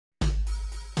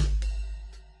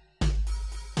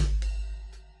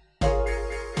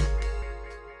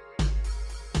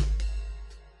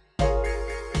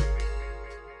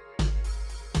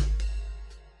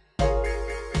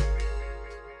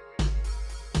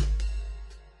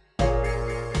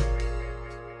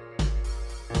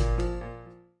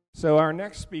So our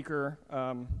next speaker,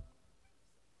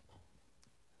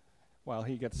 while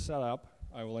he gets set up,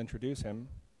 I will introduce him.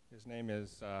 His name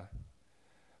is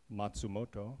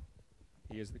Matsumoto.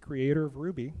 He is the creator of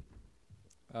Ruby.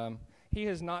 He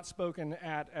has not spoken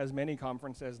at as many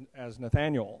conferences as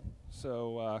Nathaniel,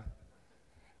 so,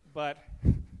 but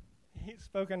he's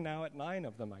spoken now at 9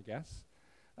 of them, I guess.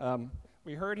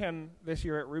 We heard him this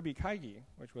year at RubyConf,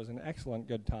 which was an excellent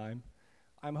good time.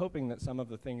 I'm hoping that some of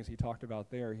the things he talked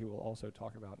about there he will also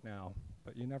talk about now,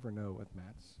 but you never know with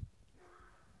Matz.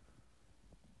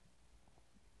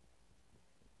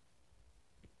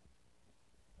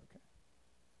 Okay.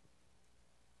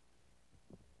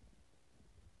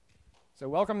 So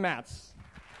welcome, Matz.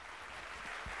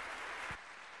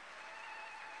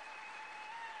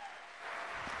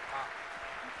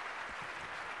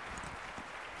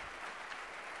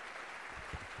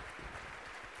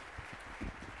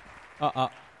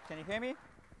 Can you hear me?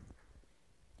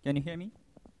 Can you hear me?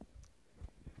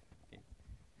 Okay.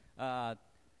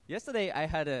 Yesterday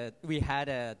we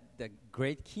had the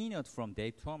great keynote from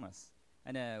Dave Thomas,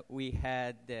 and we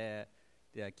had the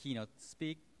keynote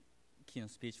speech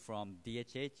from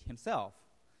DHH himself.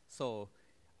 So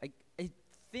I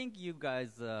think you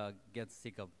guys get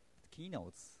sick of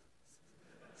keynotes.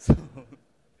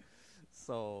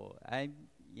 so I'm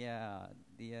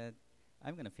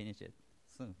gonna finish it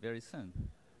soon, very soon.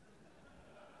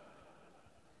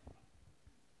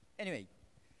 Anyway,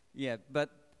 yeah, but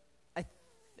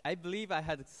I believe I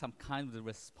had some kind of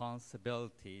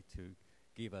responsibility to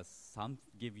give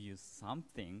you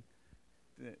something.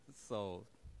 So,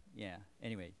 yeah.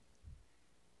 Anyway,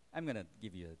 I'm gonna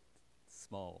give you a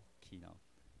small keynote.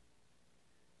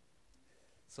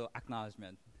 So,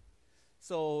 acknowledgement.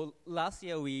 So last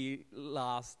year we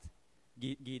lost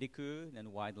Giriku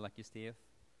and Wide Lucky Steve.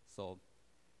 So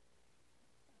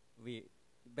we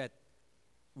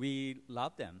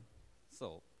love them.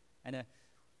 So, and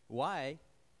why?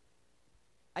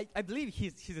 I believe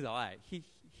he's alive. He's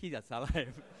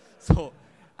alive. So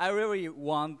I really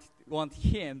want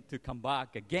him to come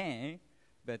back again.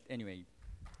 But anyway.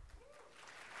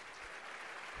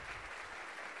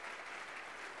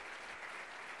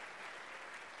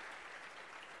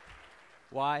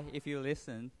 Why? If you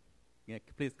listen, yeah,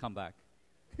 please come back.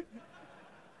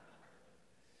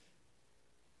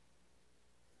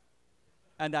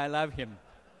 And I love him.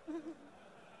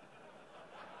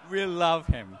 We love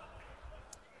him.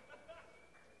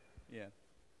 Yeah.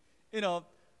 You know,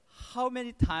 how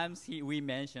many times we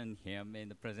mentioned him in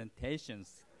the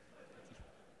presentations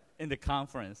in the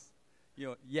conference? You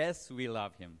know, yes, we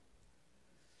love him.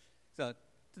 So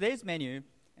today's menu,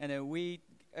 and we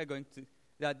are going to,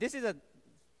 this is a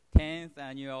 10th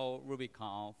annual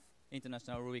RubyConf,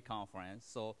 International Ruby Conference.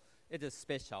 So it's a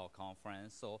special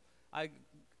conference. So I'm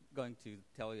going to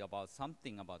tell you about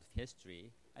something about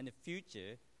history and the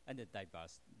future and the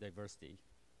diversity.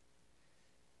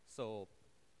 So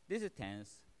this is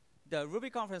 10th. The Ruby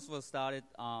conference was starting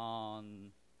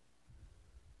on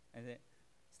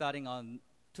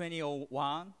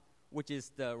 2001, which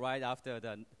is right after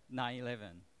the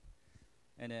 9/11.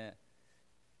 And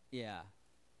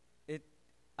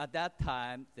at that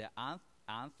time the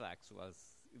anthrax was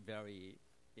very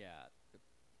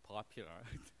popular.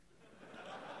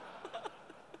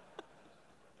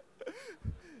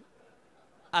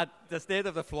 At the state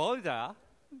of Florida,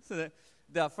 so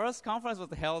the first conference was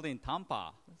held in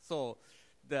Tampa. So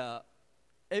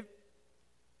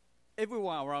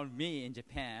everyone around me in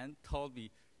Japan told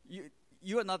me,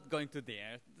 you are not going to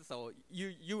there, so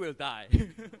you will die.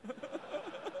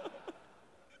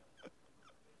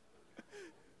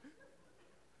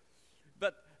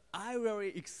 But I'm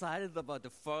very excited about the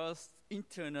first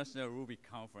International Ruby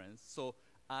Conference, so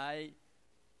I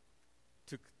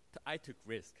took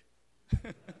risk.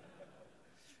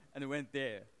 And went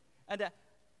there. And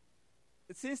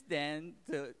since then,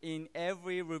 in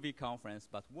every Ruby conference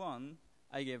but one,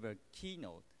 I gave a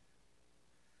keynote.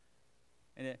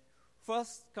 And the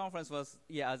first conference was,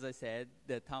 as I said,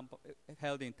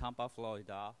 held in Tampa,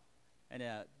 Florida.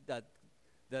 And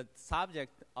the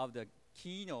subject of the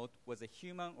keynote was a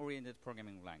human-oriented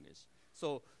programming language.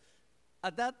 So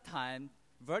at that time,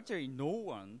 virtually no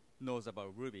one knows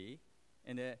about Ruby.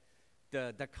 And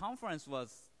the conference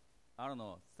was,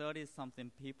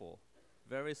 30-something people,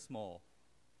 very small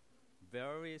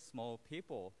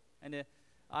people. And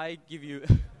I give you,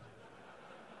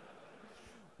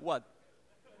 what?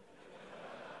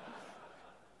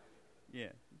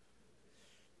 Yeah.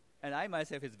 And I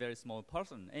myself is a very small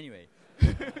person, anyway.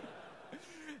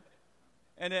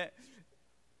 And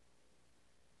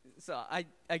So I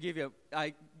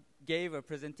gave a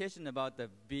presentation about the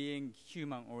being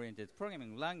human-oriented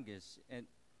programming language, and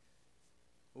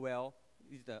well,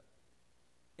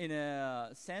 in a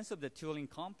sense of the Turing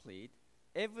complete,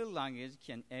 every language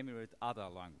can emulate other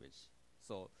language.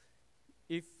 So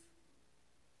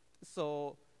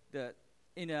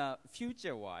in a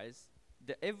future-wise,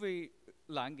 every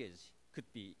language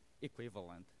could be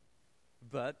equivalent,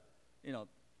 but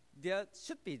there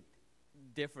should be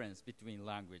difference between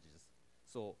languages.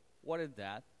 So what is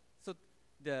that? So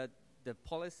the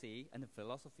policy and the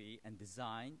philosophy and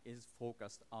design is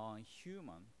focused on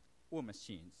human or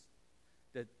machines.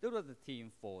 That was the theme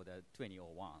for the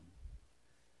 2001.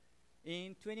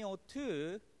 In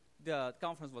 2002, the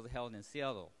conference was held in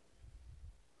Seattle,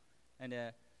 and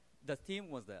the theme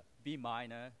was the be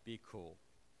minor, be cool.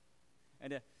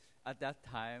 And at that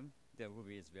time, the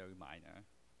Ruby is very minor,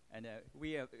 and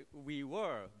we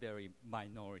were very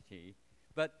minority.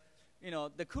 But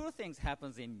the cool things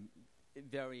happens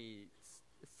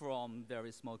from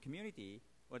very small community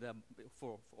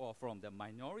or from the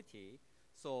minority.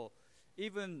 So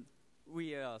even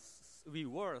we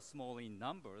were small in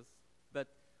numbers, but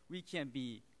we can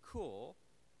be cool,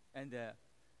 and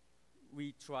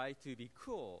we try to be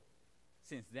cool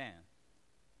since then.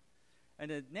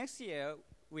 And next year,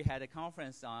 we had a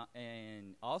conference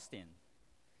in Austin.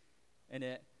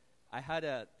 And I had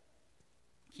a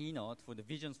keynote for the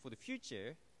visions for the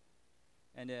future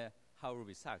and how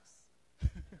Ruby sucks.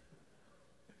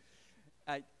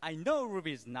 I know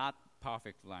Ruby is not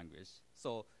perfect language,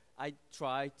 so I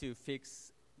try to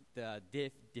fix the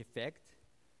defect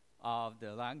of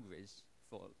the language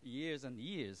for years and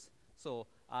years. So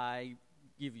I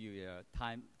give you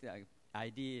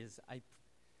ideas.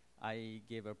 I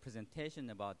gave a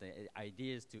presentation about the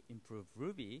ideas to improve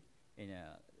Ruby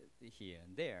here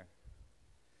and there.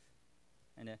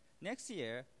 And next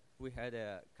year, we had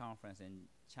a conference in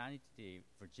Chantilly,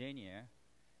 Virginia,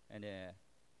 and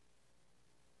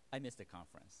I missed the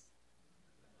conference.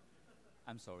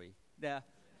 I'm sorry.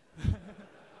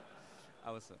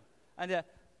 And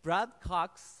Brad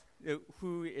Cox,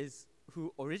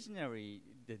 who originally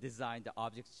designed the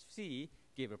Objective-C,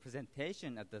 gave a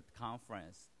presentation at the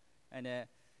conference. And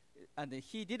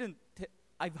he didn't.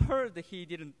 I've heard that he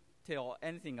didn't tell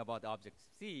anything about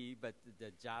Objective-C, but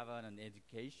the Java and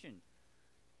education.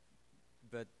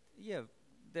 But yeah,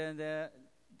 then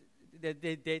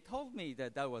they told me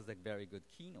that was a very good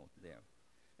keynote there.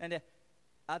 And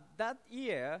at that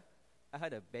year, I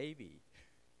had a baby.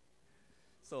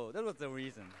 So that was the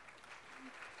reason.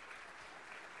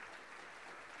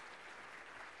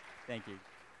 Thank you.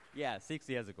 Yeah, 6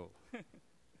 years ago.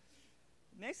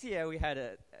 Next year, we had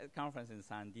a conference in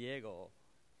San Diego.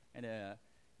 And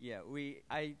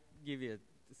I give you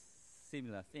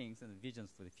similar things and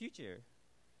visions for the future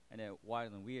and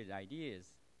wild and weird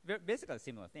ideas. Basically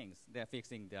similar things. They're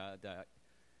fixing the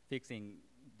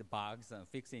bugs and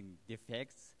fixing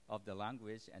defects of the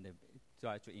language and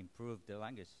try to improve the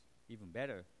language even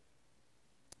better.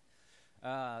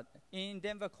 In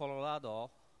Denver,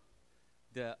 Colorado,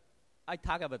 I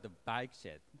talk about the bike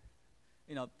shed.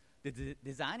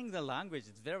 Designing the language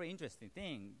is a very interesting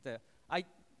thing. I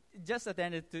just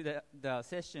attended to the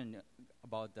session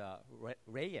about the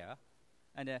Raya,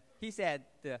 and he said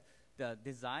the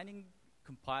designing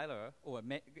compiler or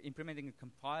implementing a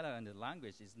compiler in the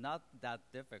language is not that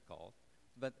difficult,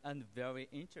 and very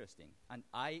interesting. And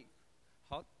I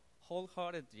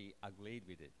wholeheartedly agreed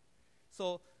with it.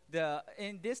 So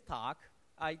in this talk,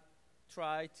 I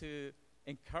try to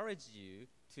encourage you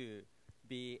to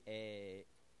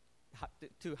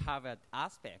to have an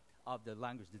aspect of the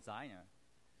language designer.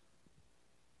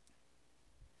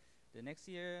 The next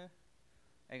year,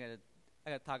 I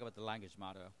gotta talk about the language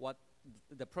model. What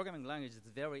the programming language is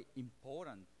very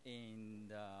important in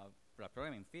the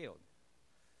programming field.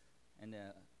 And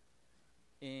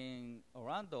in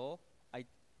Orlando,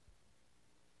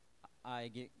 I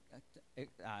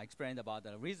explained about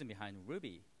the reason behind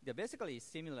Ruby. They're basically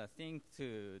similar thing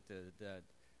to the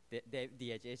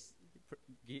DHS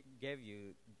gave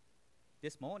you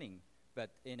this morning, but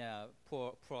in a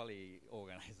poorly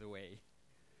organized way.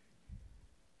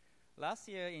 Last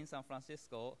year in San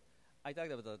Francisco, I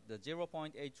talked about the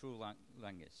 0.8 true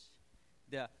language.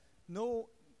 No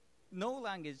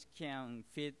language can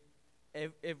fit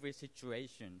every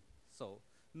situation. So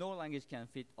no language can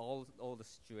fit all the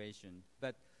situation.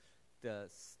 But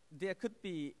there could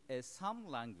be some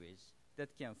language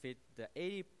that can fit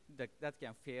that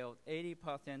can fill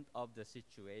 80% of the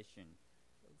situation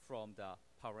from the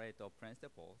Pareto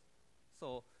principle.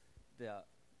 So the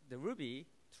Ruby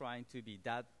trying to be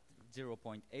that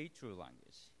 0.8 true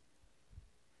language.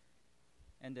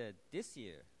 And this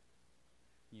year,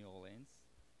 New Orleans,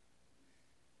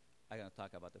 I'm going to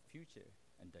talk about the future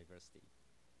and diversity.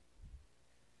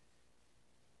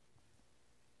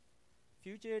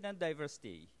 Future and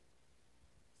diversity.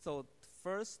 So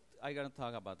first, I'm going to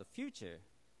talk about the future,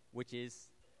 which is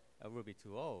Ruby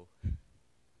 2.0.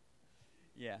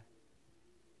 Yeah.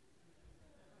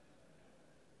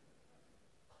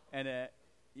 And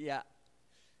yeah,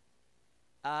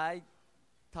 I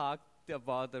talked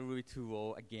about the Ruby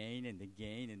 2.0 again and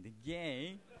again and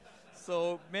again.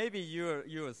 So maybe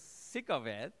you're sick of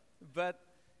it, but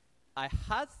I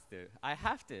have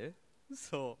to.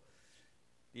 So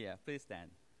yeah, please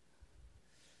stand.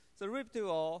 So Ruby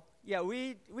 2.0, yeah,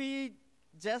 we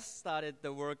just started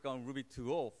the work on Ruby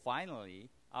 2.0 finally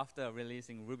after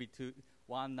releasing Ruby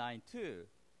 1.9.2.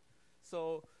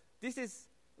 So this is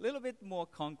a little bit more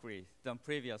concrete than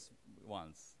previous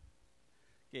ones.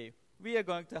 Okay, we are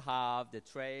going to have the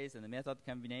trace and the method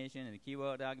combination and the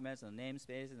keyword arguments and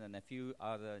namespaces and a few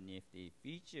other nifty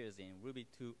features in Ruby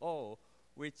 2.0,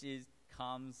 which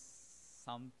comes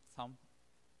sometime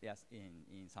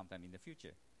in the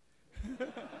future.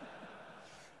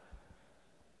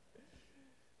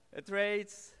 A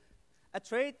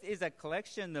trait is a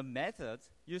collection of methods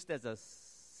used as a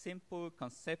simple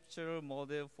conceptual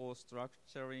model for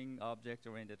structuring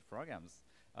object-oriented programs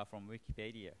from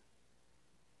Wikipedia.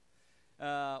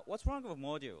 What's wrong with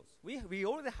modules? We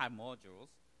already have modules,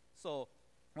 so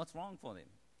what's wrong for them?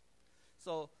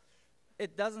 So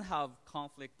it doesn't have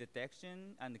conflict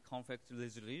detection and conflict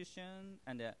resolution,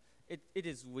 and it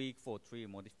is weak for tree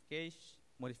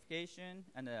modification,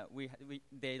 and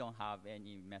they don't have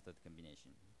any method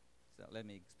combination. So let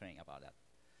me explain about that.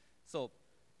 So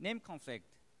name conflict.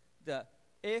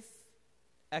 If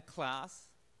a class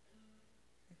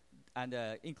and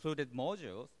included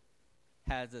modules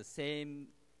has the same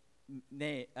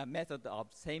method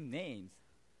of same names,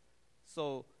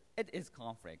 so it is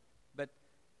conflict. But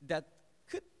that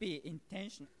could be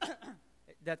intentional.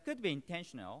 That could be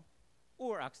intentional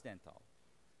or accidental.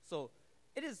 So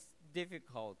it is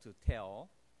difficult to tell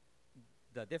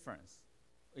the difference.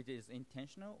 It is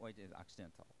intentional or it is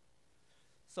accidental.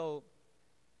 So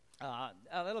a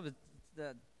little bit,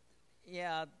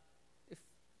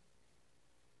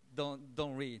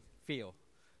 don't read, feel.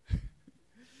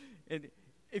 And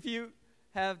if you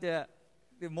have the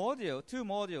module, two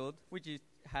modules, which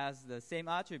has the same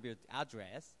attribute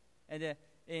address, and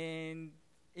in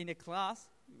the class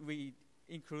we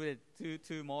included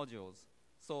two modules.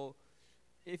 So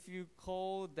if you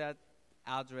call that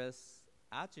address,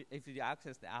 if you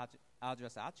access the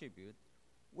address attribute,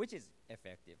 which is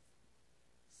effective.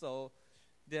 So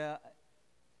the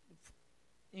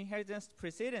inheritance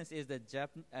precedence is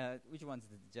which one's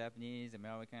the Japanese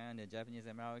American? The Japanese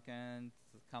American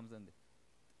comes in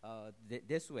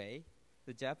this way.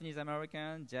 The Japanese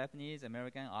American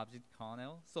object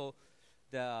kernel. So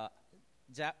the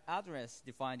address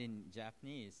defined in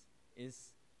Japanese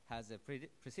has a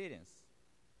precedence.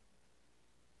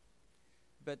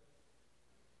 But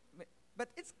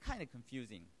it's kind of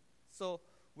confusing. So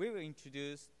we will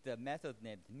introduce the method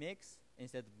named mix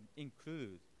instead of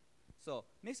include. So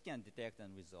mix can detect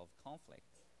and resolve conflict.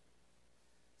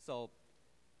 So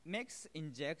mix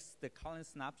injects the current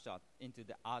snapshot into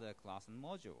the other class and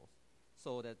modules,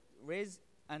 so that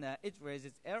it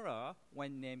raises error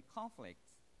when named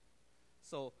conflicts.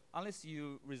 So unless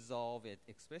you resolve it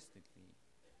explicitly,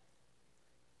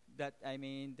 the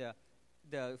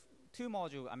two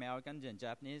module American and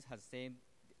Japanese has same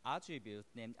attribute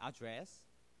named address.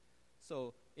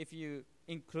 So if you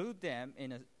include them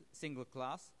in a single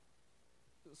class,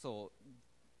 so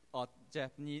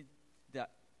the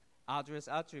address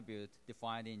attribute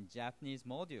defined in Japanese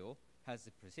module has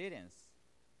the precedence.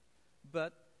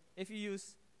 But if you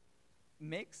use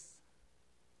mix,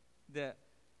 the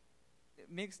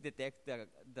mix detects the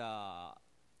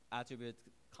attribute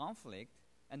conflict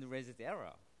and raises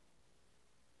error.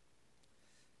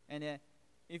 And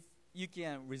if you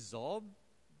can resolve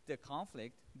the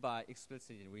conflict by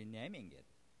explicitly renaming it.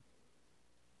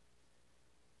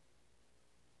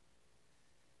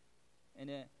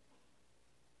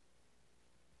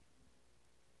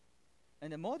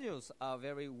 And the modules are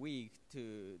very weak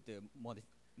to the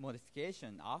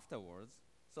modification afterwards.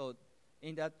 So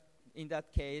in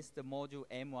that case, the module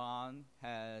M1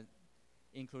 has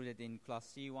included in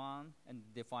class C1 and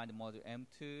defined module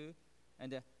M2,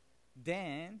 and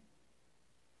then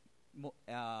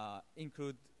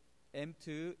include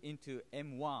M2 into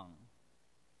M1.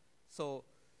 So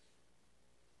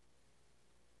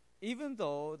even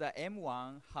though the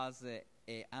M1 has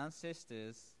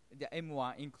ancestors, the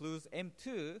M1 includes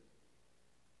M2,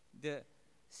 the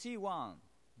C1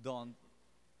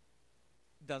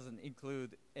 doesn't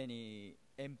include any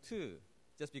M2,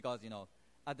 just because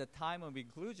at the time of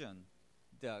inclusion,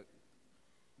 the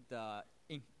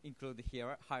include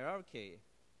hierarchy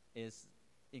is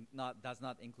does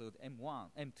not include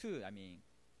M1, M2. I mean,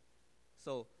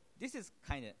 so this is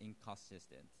kind of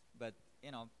inconsistent, but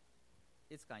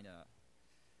it's kind of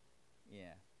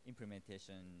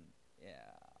implementation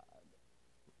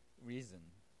reason.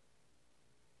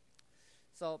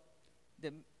 So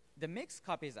the mixed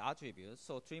copies attribute,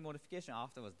 so tree modification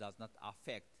afterwards does not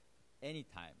affect any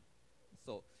time.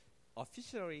 So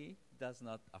officially does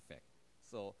not affect.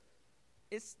 So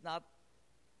it's not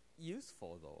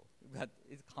useful though, but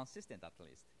it's consistent at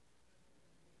least.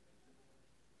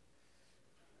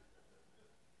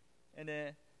 And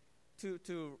to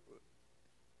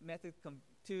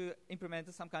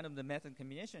implement some kind of the method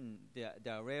combination,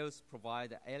 the Rails provide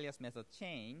the alias method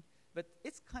chain, but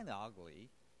it's kind of ugly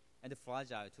and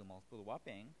fragile to multiple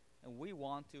wrapping, and we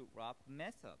want to wrap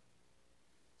method.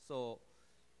 So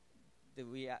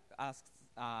we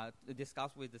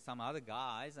discussed with some other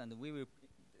guys, and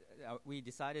we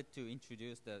decided to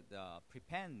introduce the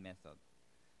prepend method.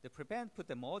 The prepend put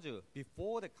the module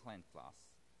before the client class.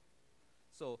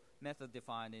 So method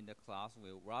defined in the class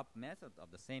will wrap method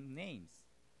of the same names.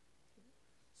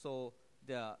 So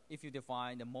if you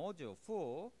define the module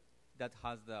foo that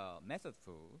has the method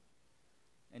foo,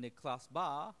 and the class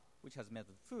bar which has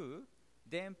method foo,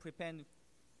 then prepend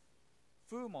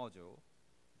foo module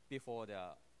before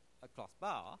the class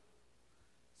bar.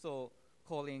 So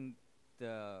calling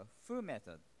the foo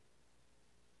method,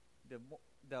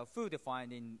 the foo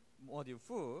defined in module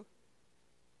foo,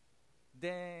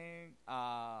 then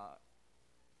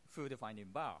foo defined in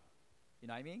bar. You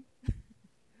know what I mean?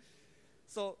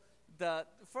 So the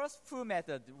first foo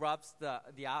method wraps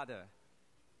the other.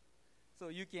 So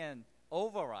you can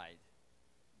override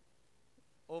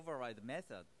the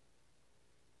method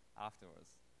afterwards.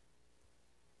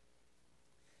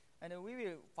 And we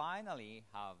will finally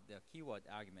have the keyword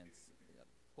arguments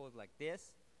code like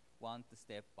this, 1 to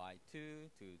step by 2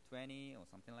 to 20 or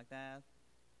something like that.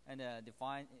 And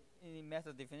define in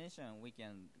method definition, we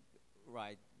can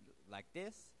write like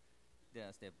this,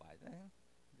 the step by that,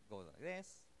 goes like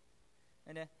this.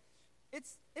 And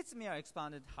it's mere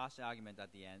expanded hash argument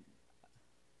at the end.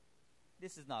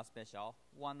 This is not special.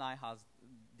 1.9 has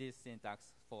this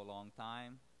syntax for a long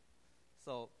time.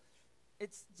 So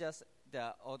it's just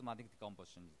the automatic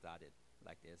decomposition is added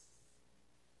like this.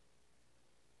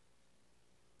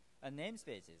 And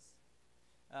namespaces.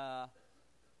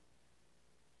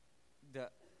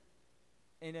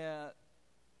 In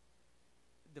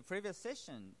the previous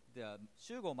session, the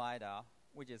Shugo Maeda,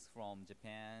 which is from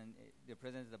Japan, they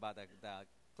presented about the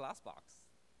class box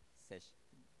session.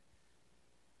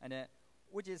 And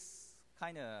which is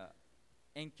kind of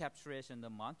encapsulation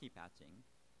of monkey patching.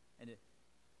 And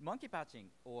monkey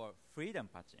patching or freedom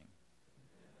patching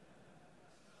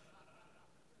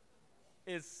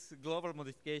is global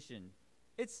modification.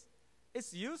 It's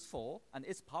useful and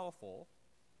it's powerful,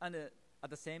 and at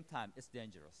the same time it's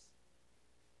dangerous.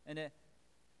 And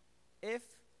if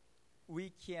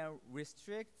we can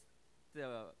restrict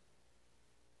the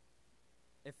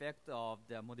effect of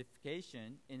the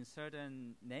modification in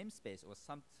certain namespace or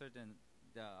some certain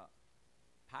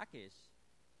package,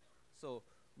 so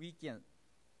we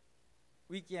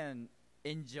can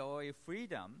enjoy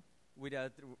freedom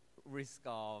without risk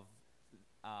of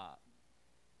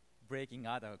breaking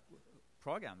other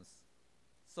programs.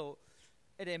 So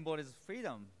it embodies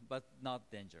freedom, but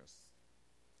not dangerous.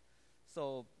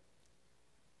 So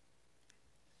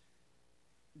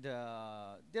there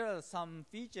are some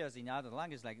features in other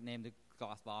languages, like named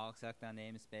class box, sector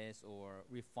namespace, or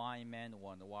refinement,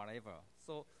 or whatever.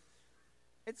 So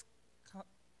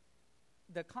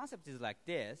the concept is like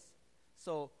this.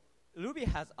 So Ruby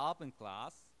has open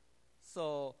class,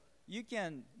 so you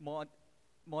can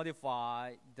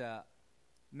modify the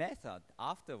method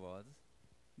afterwards.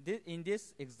 In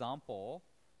this example,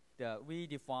 we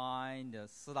define the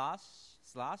slash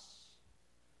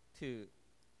to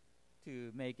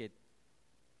make it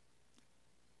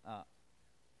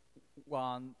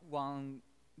 1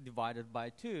 divided by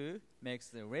 2 makes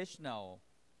the rational.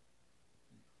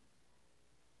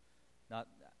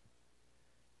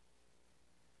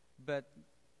 But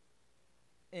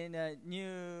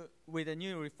with a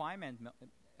new refinement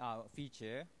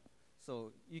feature,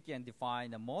 so you can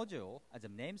define a module as a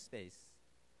namespace.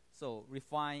 So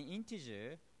redefine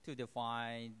integer to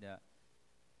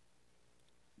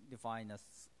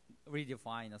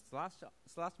redefine a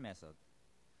slash method,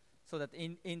 so that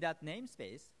in that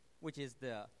namespace, which is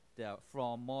the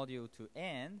from module to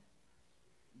end,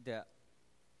 the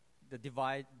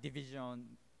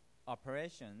division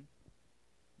operation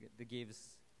that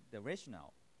gives the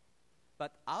rationale.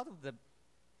 But out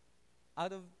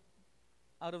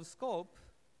of scope,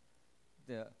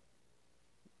 the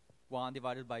 1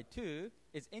 divided by 2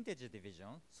 is integer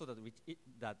division, so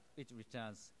that it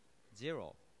returns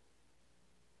 0.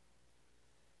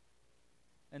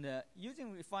 And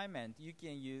using refinement, you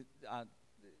can use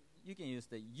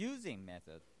the using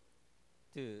method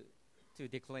to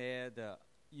declare the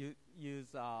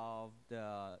use of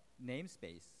the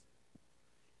namespace.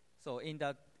 So in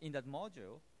that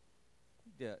module,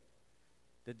 the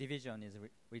division is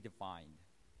redefined.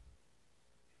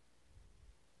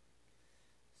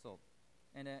 So,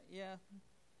 and yeah,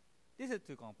 this is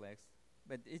too complex,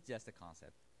 but it's just a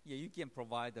concept. Yeah, you can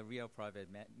provide the real private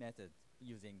method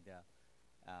using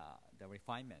the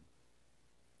refinement.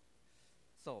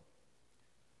 So,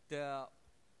 the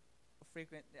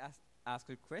frequent asked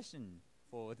question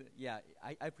for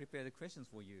I prepared the questions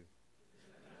for you.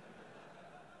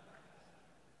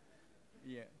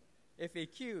 Yeah.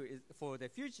 FAQ is for the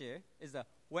future is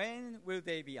when will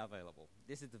they be available?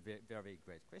 This is a very, very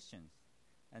great question.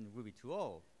 And Ruby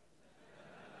 2.0.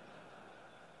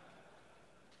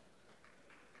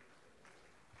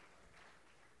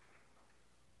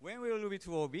 When will Ruby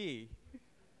 2.0 be?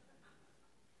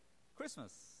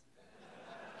 Christmas.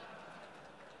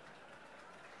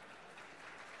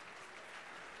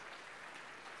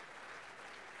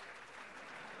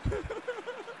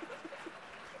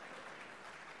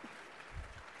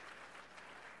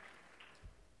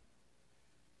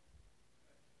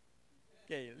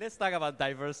 Okay, let's talk about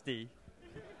diversity.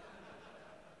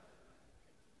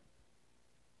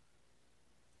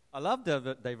 I love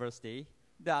the diversity.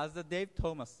 As Dave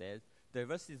Thomas said,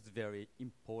 diversity is very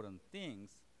important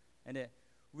things, and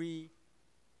we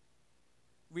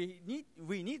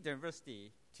need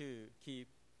diversity to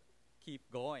keep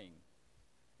going.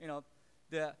 You know,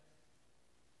 the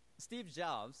Steve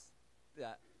Jobs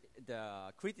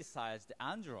criticized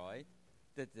Android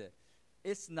that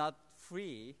it's not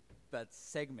free but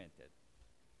segmented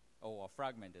or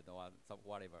fragmented or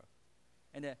whatever,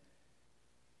 and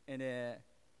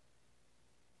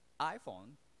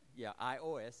iPhone,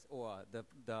 iOS, or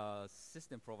the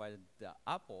system provided, the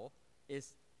Apple,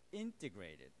 is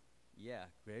integrated. Yeah,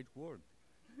 great word.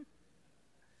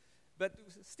 But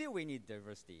still we need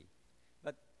diversity.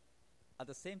 But at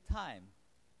the same time,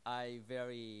 I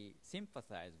very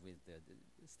sympathize with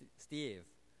Steve.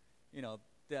 You know,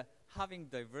 having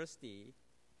diversity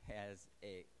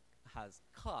has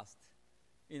cost.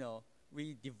 You know,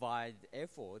 we divide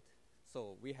effort.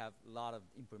 So we have a lot of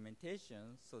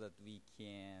implementation so that we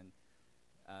can,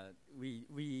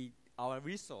 our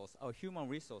human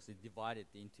resource is divided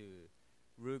into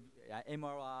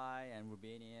MRI and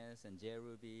Rubinius and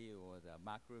JRuby or the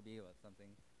MacRuby or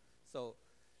something. So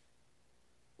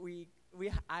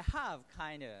I have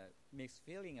kind of mixed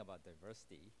feeling about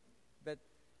diversity, but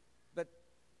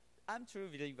I'm true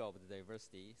believer of the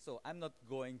diversity, so I'm not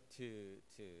going to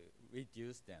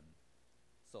reduce them.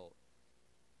 So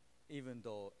even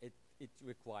though it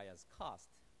requires cost.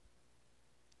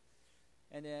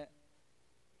 And the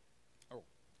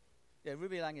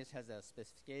Ruby language has a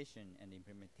specification and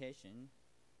implementation.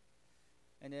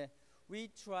 And we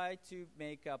try to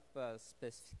make up a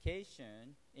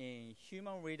specification in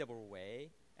human-readable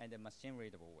way and a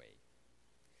machine-readable way.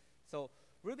 So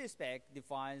Ruby spec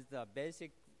defines the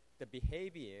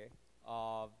behavior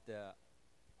of the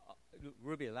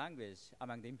Ruby language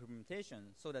among the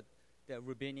implementation, so that the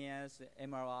Rubinius,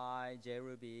 MRI,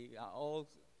 JRuby all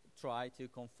try to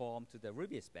conform to the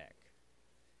Ruby spec.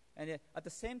 And at the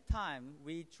same time,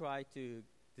 we try to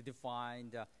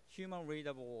define the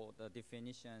human-readable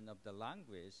definition of the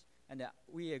language, and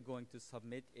we are going to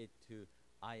submit it to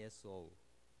ISO.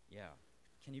 Yeah.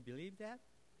 Can you believe that?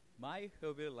 My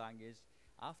Ruby language,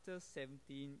 after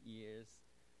 17 years,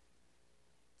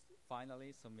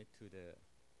 finally submit to the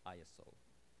ISO.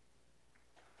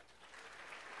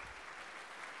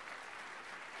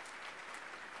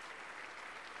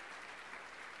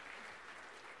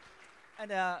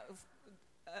 And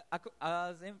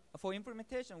for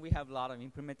implementation, we have a lot of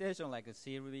implementation like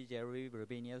CRuby, JRuby,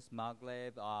 Rubinius,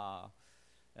 Maglab,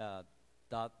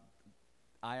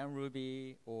 Iron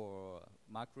Ruby, or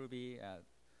MacRuby,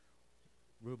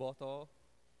 Ruboto.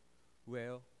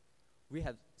 Well, we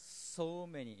have so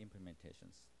many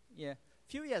implementations. Yeah,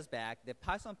 few years back, the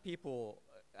Python people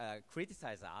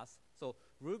criticized us. So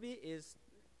Ruby is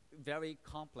very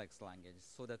complex language,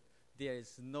 so that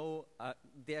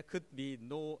there could be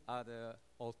no other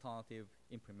alternative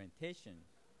implementation.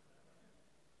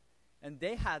 And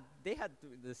they had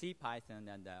the C Python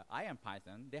and the Iron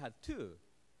Python. They had two,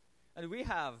 and we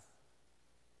have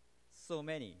so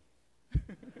many.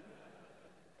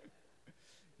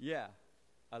 Yeah,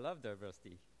 I love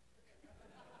diversity.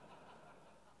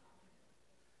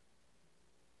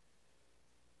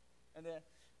 And the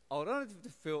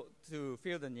alternative to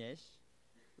fill the niche,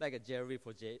 like a JRuby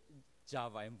for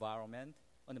Java environment,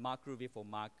 and MacRuby for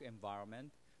Mac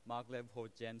environment, MacLab for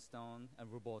Gemstone,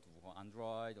 and Robot for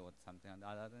Android or something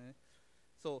like that.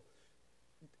 So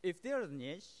if there's a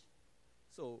niche,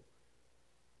 so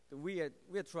we are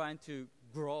trying to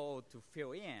grow to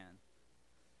fill in.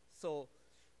 So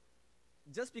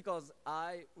just because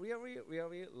I really,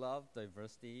 really love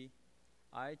diversity,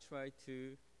 I try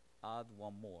to add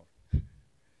one more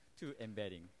to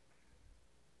embedding.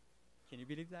 Can you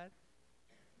believe that?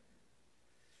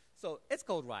 So it's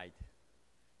called Write,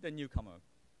 the newcomer,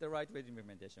 the lightweight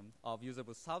implementation of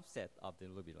usable subset of the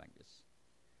Ruby language.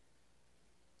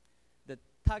 The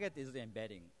target is the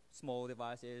embedding small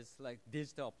devices like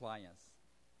digital appliance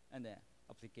and the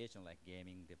application like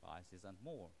gaming devices and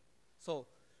more. So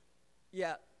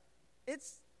yeah,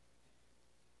 it's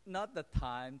not the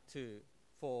time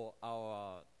for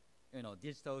our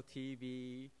digital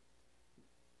TV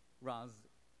runs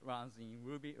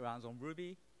on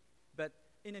Ruby, but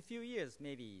in a few years,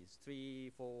 maybe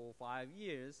 3, 4, 5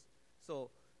 years,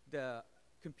 so the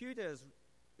computers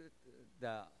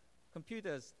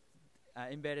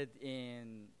embedded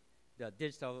in the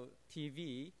digital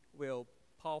TV will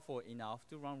powerful enough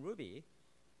to run Ruby.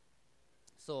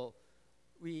 So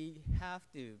we have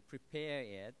to prepare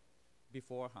it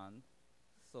beforehand.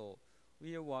 So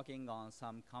we are working on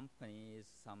some companies,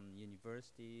 some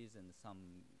universities, and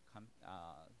some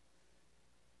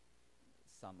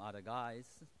other guys,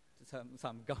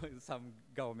 some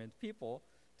government people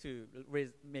to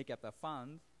make up a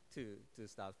fund to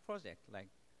start project like.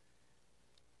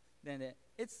 Then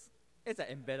it's an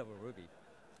embeddable Ruby.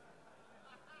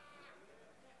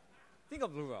 Think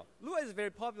of Lua. Lua is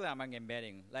very popular among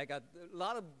embedding. Like a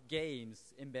lot of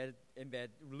games embed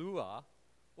Lua,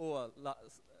 or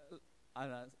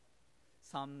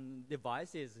some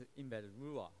devices embed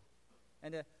Lua.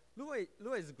 And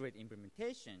Lua is a great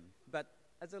implementation, but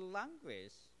as a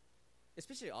language,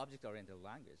 especially object-oriented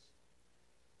language,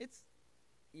 it's,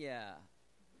 yeah.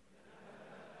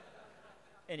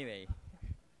 Anyway.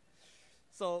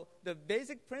 So the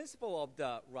basic principle of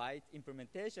the Write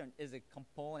implementation is the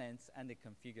components and the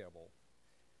configurable.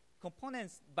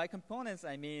 By components,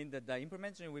 I mean that the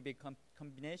implementation will be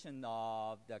combination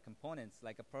of the components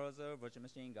like a parser, virtual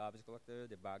machine, garbage collector,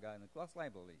 debugger, and the class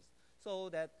libraries. So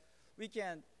that we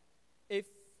can, if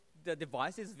the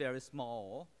device is very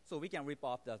small, so we can rip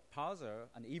off the parser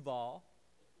and eval,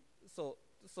 so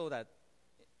that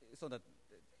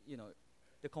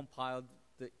the compiled,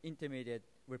 the intermediate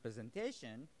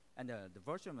representation and the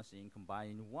virtual machine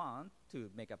combined in one to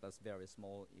make up a very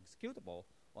small executable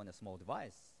on a small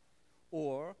device.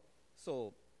 Or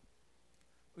so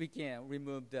we can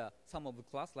remove some of the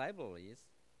class libraries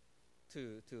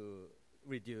to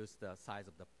reduce the size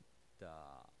of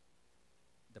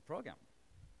the program.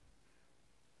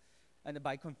 And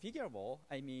by configurable,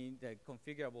 I mean the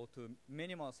configurable to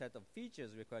minimal set of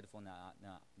features required for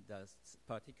the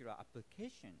particular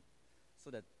application,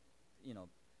 so that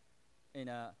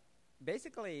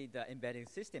basically the embedding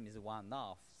system is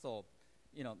one-off. So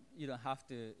you don't have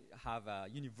to have a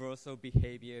universal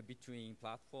behavior between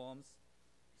platforms.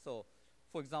 So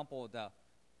for example,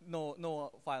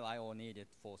 no file I/O needed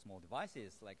for small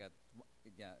devices.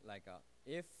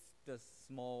 If the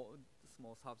small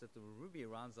subset of Ruby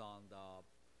runs on the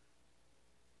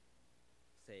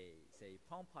say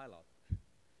Palm Pilot,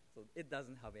 so it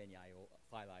doesn't have any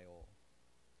file I/O.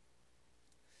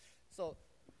 So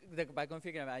by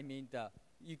configuring, I mean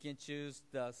you can choose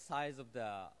the size of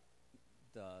the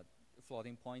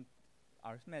floating point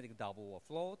arithmetic double or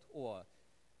float, or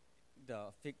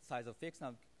the size of fixed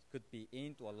number could be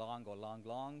int or long,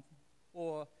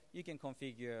 or you can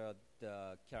configure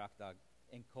the character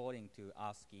encoding to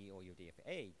ASCII or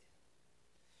UTF-8.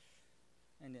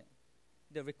 And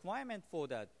the requirement for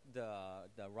the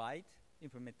Write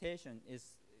implementation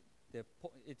is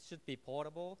it should be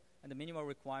portable, and the minimal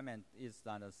requirement is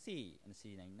under C and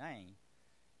C99.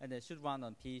 And it should run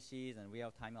on PCs and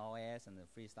real-time OS and the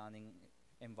freestanding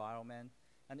environment.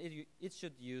 And it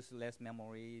should use less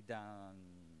memory than,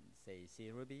 say,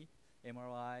 C-Ruby,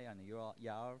 MRI, and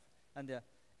YARV. And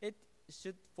it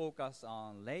should focus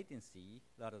on latency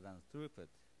rather than throughput.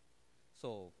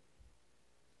 So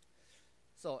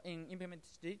in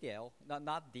implementation detail,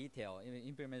 not detail, in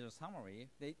implementation summary,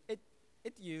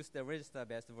 it used the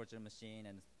register-based virtual machine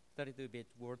and 32-bit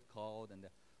word code and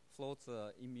floats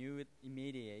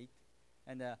immediate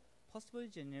and possibly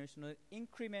generational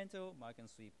incremental mark and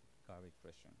sweep garbage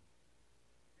collection.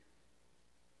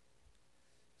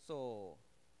 So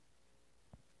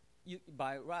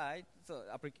by write, so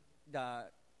the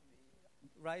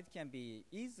write can be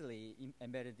easily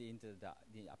embedded into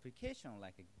the application,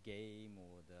 like a game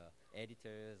or the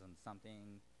editors and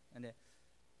something, and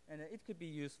it could be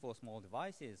used for small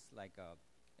devices like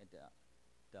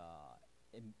the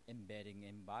embedding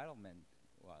environment,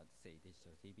 or say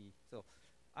digital TV. So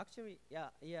actually,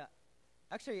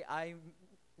 actually I'm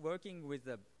working with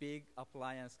a big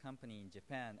appliance company in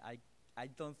Japan. I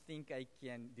don't think I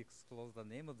can disclose the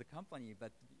name of the company,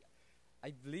 but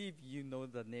I believe you know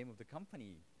the name of the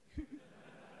company.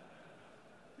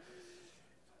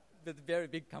 But very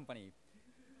big company.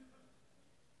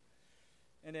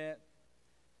 And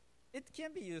it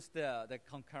can be used the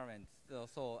concurrent.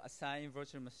 So assign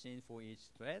virtual machine for each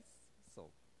thread. So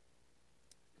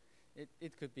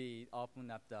it could be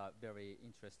open up the very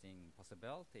interesting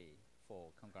possibility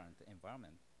for concurrent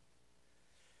environment.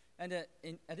 And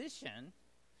in addition,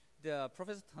 the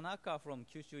Professor Tanaka from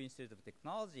Kyushu Institute of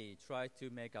Technology tried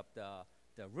to make up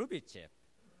the Ruby chip.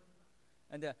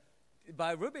 And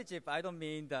by Ruby chip, I don't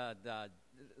mean the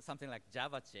something like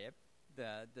Java chip,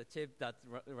 the chip that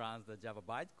runs the Java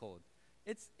bytecode.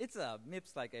 It's a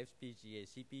MIPS like FPGA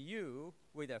CPU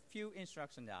with a few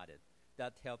instructions added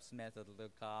that helps method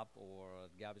lookup or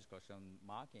garbage collection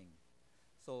marking.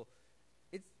 So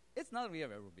it's not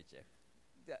really a Ruby chip,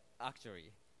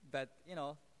 actually. But, you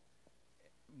know,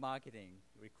 marketing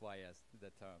requires the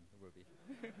term Ruby.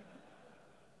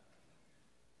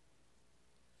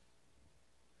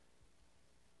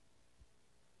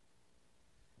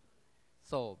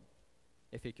 So,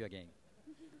 FAQ again.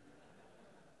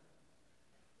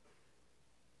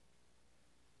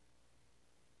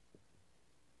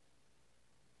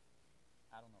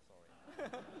 I don't know,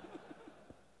 sorry.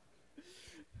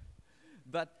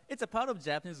 But it's a part of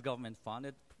Japanese government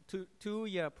funded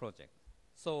two-year project.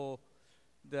 So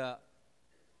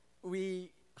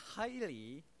we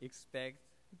highly expect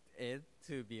it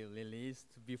to be released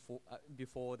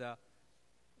before the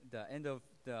end of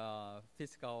the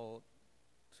fiscal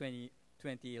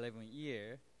 2011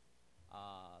 year.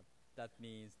 That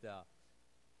means the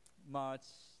March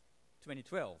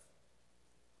 2012.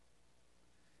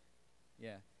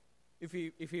 Yeah, if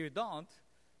you don't,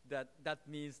 that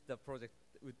means the project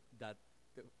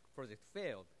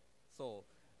failed. So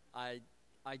I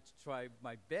try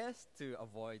my best to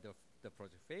avoid the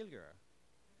project failure.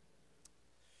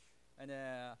 And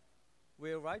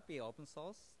will Write be open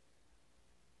source?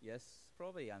 Yes,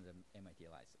 probably under MIT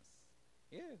license.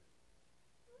 Yeah.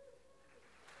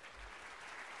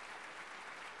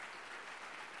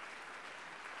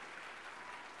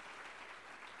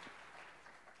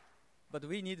 But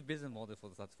we need a business model for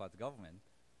the satisfied government.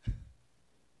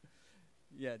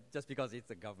 Yeah, just because it's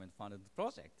a government-funded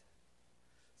project.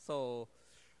 So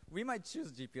we might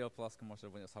choose GPL plus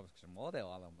commercial subscription model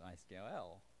on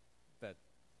MySQL, but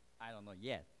I don't know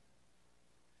yet.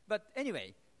 But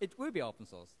anyway, it will be open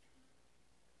source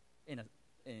in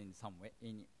some way,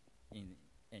 in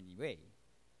any way.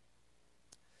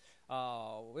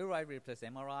 Will Write replace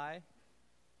MRI?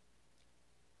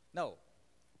 No.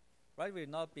 Write will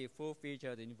not be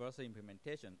full-featured universal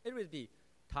implementation. It will be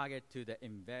targeted to the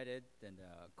embedded and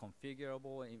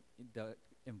configurable in the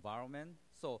environment.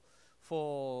 So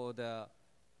for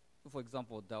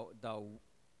example, the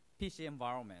PC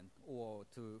environment, or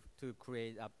to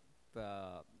create up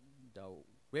the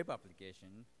web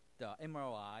application, the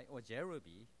MRI or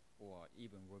JRuby or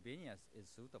even Rubinius is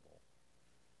suitable.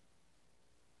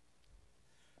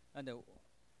 And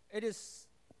it is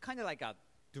kind of like a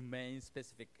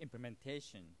domain-specific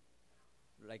implementation,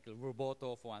 like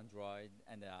Roboto for Android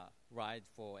and Write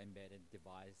for embedded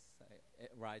device,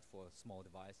 Write for small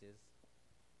devices.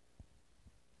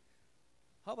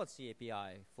 How about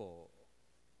CAPI for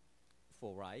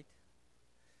Write?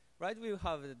 Write will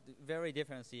have a very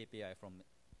different CAPI from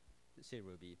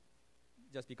CRuby,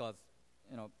 just because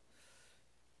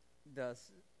the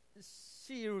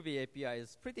CRuby API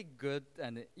is pretty good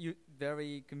and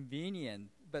very convenient,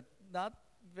 but not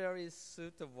very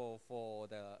suitable for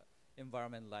the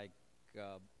environment like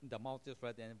the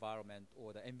multi-thread environment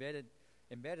or the embedded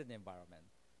environment.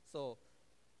 So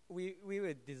we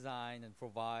will design and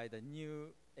provide a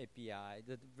new API,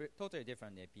 totally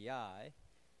different API.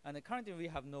 And currently we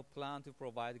have no plan to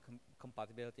provide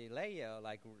compatibility layer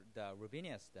like the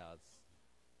Rubinius does.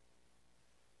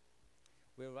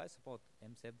 Will Write support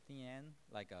M17N,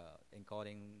 like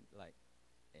encoding like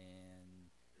in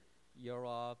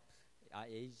Europe,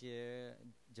 Asia,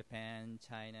 Japan,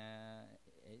 China,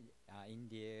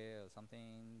 India, or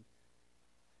something.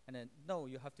 And then, no,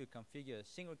 you have to configure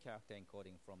single character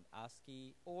encoding from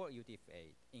ASCII or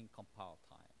UTF-8 in compile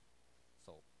time.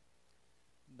 So,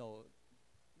 no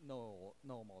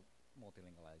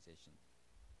multilingualization.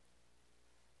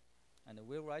 And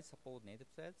will write support native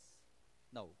threads?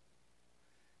 No.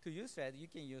 To use thread, you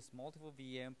can use multiple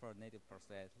VM per native per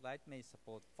thread. Light may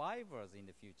support fibers in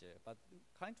the future, but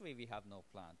currently we have no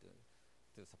plan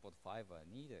to support fiber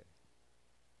neither.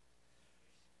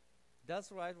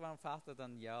 Does write run faster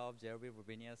than Yarb, Jerby,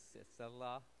 Rubinius,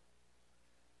 etc.?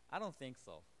 I don't think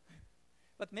so.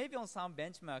 But maybe on some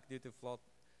benchmark due to float.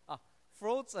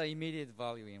 Floats are immediate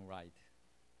value in write.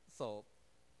 So,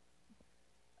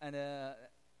 and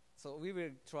so we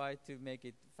will try to make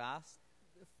it fast,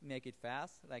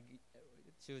 like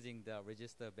choosing the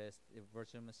register-based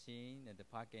virtual machine and the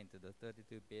packet into the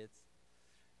 32 bits.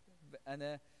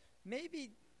 And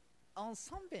maybe on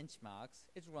some benchmarks,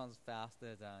 it runs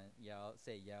faster than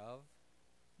say Yarv.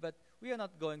 But we are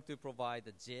not going to provide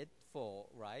a JIT for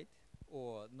write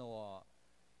or nor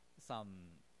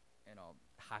some,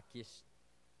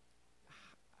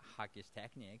 hackish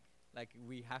technique. Like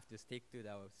we have to stick to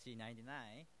the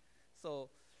C99. So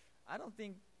I don't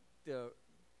think the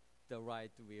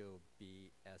write will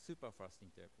be a super fast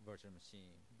virtual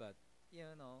machine, but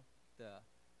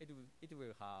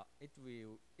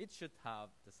it should have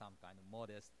some kind of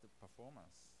modest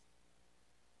performance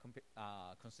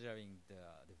considering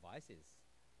the devices.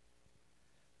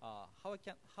 How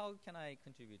can I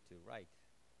contribute to write?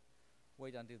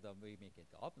 Wait until we make it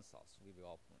open source. We will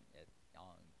open it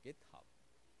on GitHub.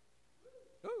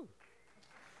 Ooh.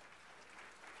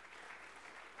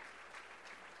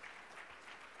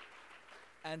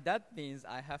 And that means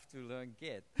I have to learn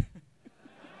Git.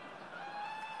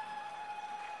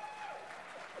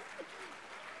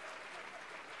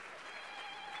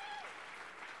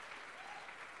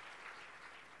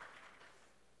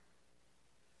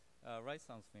 Write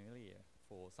sounds familiar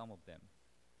for some of them.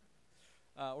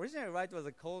 Originally, write was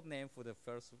a code name for the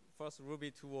first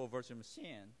Ruby 2.0 virtual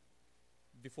machine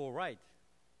before write.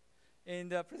 In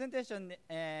the presentation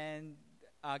and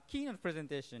keynote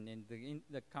presentation in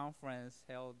the conference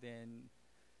held in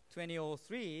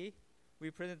 2003,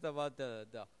 we presented about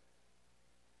the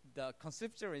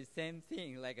conceptually same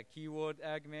thing, like a keyword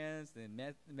arguments, the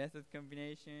method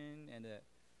combination, and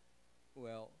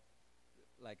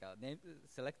like a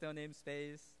selector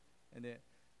namespace, and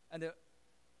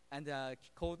the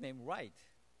code name write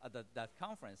at that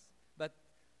conference. But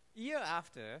year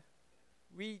after,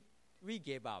 we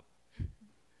gave up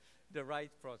the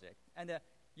write project, and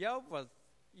Yarb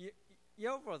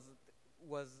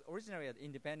was originally an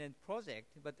independent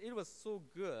project, but it was so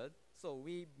good, so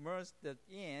we merged it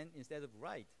in instead of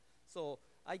write. So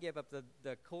I gave up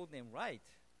the code name write.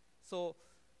 So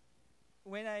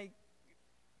when I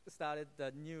started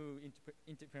the new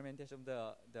implementation of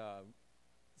the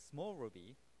small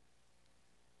Ruby,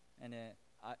 and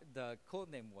the code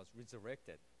name was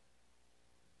resurrected.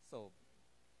 So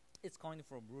it's coined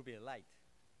from Ruby Lite.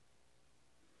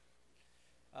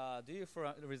 Do you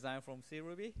resign from C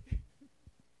Ruby?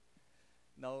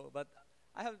 No, but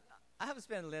I have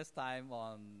spent less time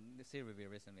on C Ruby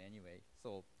recently anyway.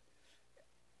 So,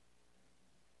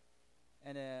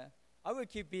 and I will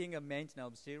keep being a maintainer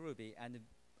of C Ruby, and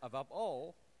above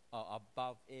all,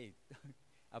 above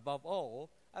all,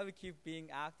 I will keep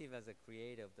being active as a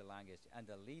creator of the language and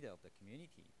the leader of the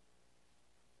community.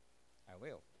 I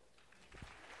will.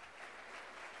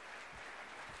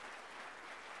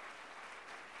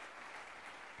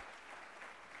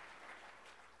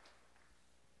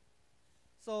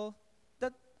 So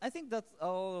I think that's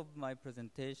all of my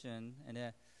presentation,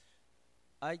 and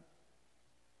I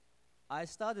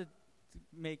started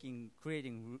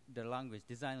creating the language,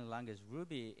 designing language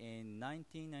Ruby in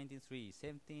 1993,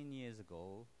 17 years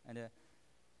ago, and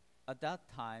at that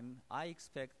time I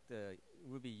expect the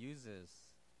Ruby users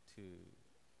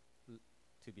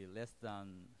to be less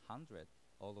than 100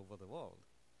 all over the world,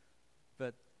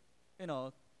 but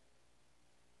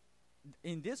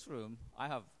in this room I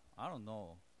have, I don't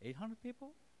know, 800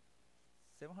 people,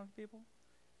 700 people,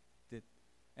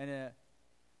 and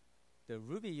the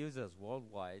Ruby users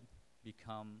worldwide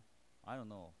become, I don't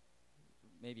know,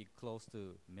 maybe close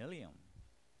to a million.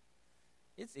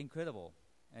 It's incredible,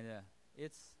 and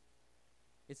it's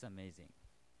amazing,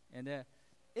 and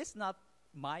it's not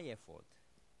my effort.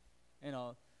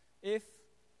 If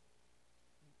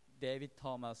David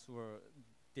Thomas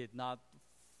did not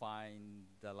find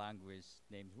the language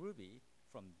named Ruby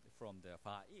from the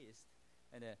Far East,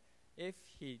 and if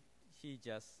he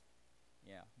just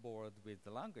bored with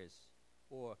the language,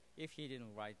 or if he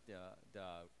didn't write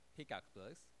the pickaxe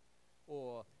blocks,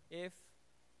 or if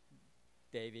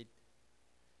David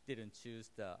didn't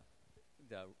choose the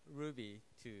Ruby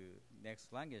to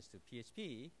next language to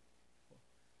PHP,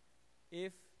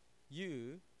 if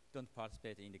you don't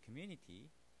participate in the community,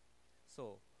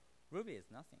 so Ruby is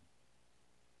nothing.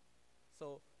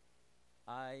 So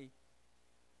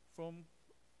from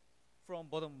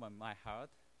bottom of my heart,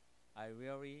 I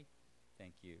really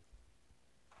thank you